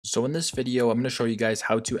So in this video, I'm going to show you guys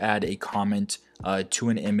how to add a comment to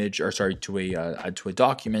an image, or sorry, to a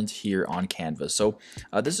document here on Canva. So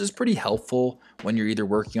this is pretty helpful when you're either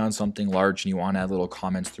working on something large and you want to add little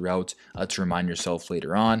comments throughout to remind yourself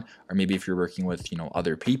later on, or maybe if you're working with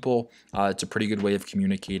other people. It's a pretty good way of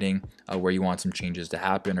communicating where you want some changes to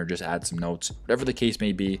happen, or just add some notes, whatever the case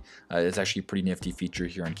may be. It's actually a pretty nifty feature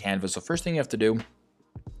here on Canva. So first thing you have to do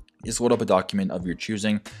is load up a document of your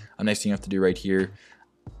choosing. Next thing you have to do right here,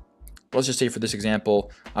 let's just say for this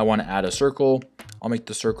example, I want to add a circle. I'll make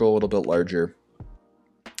the circle a little bit larger.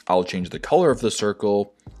 I'll change the color of the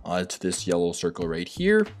circle to this yellow circle right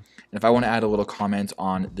here. And if I want to add a little comment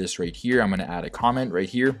on this right here, I'm going to add a comment right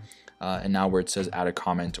here. And now where it says add a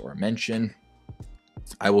comment or a mention,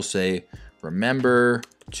 I will say, remember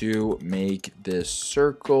to make this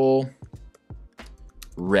circle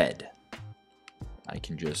red. I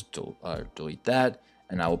can just delete that,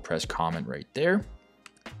 and I will press comment right there.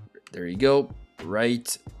 There you go,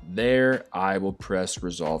 right there. I will press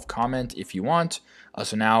resolve comment if you want.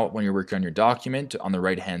 So now when you're working on your document, on the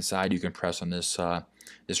right hand side, you can press on this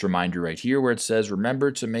this reminder right here where it says remember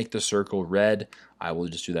to make the circle red. I will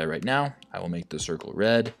just do that right now. I will make the circle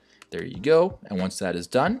red. There you go. And once that is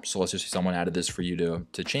done, so let's just say someone added this for you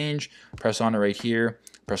to change, press on it right here,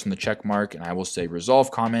 press on the check mark, and I will say resolve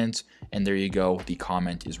comment, and there you go, the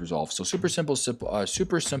comment is resolved. So super simple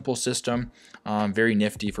system, very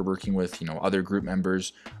nifty for working with other group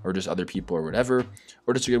members or just other people or whatever,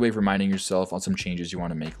 or just a good way of reminding yourself on some changes you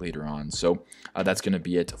want to make later on. So that's going to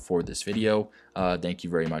be it for this video. Thank you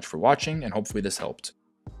very much for watching, and hopefully this helped.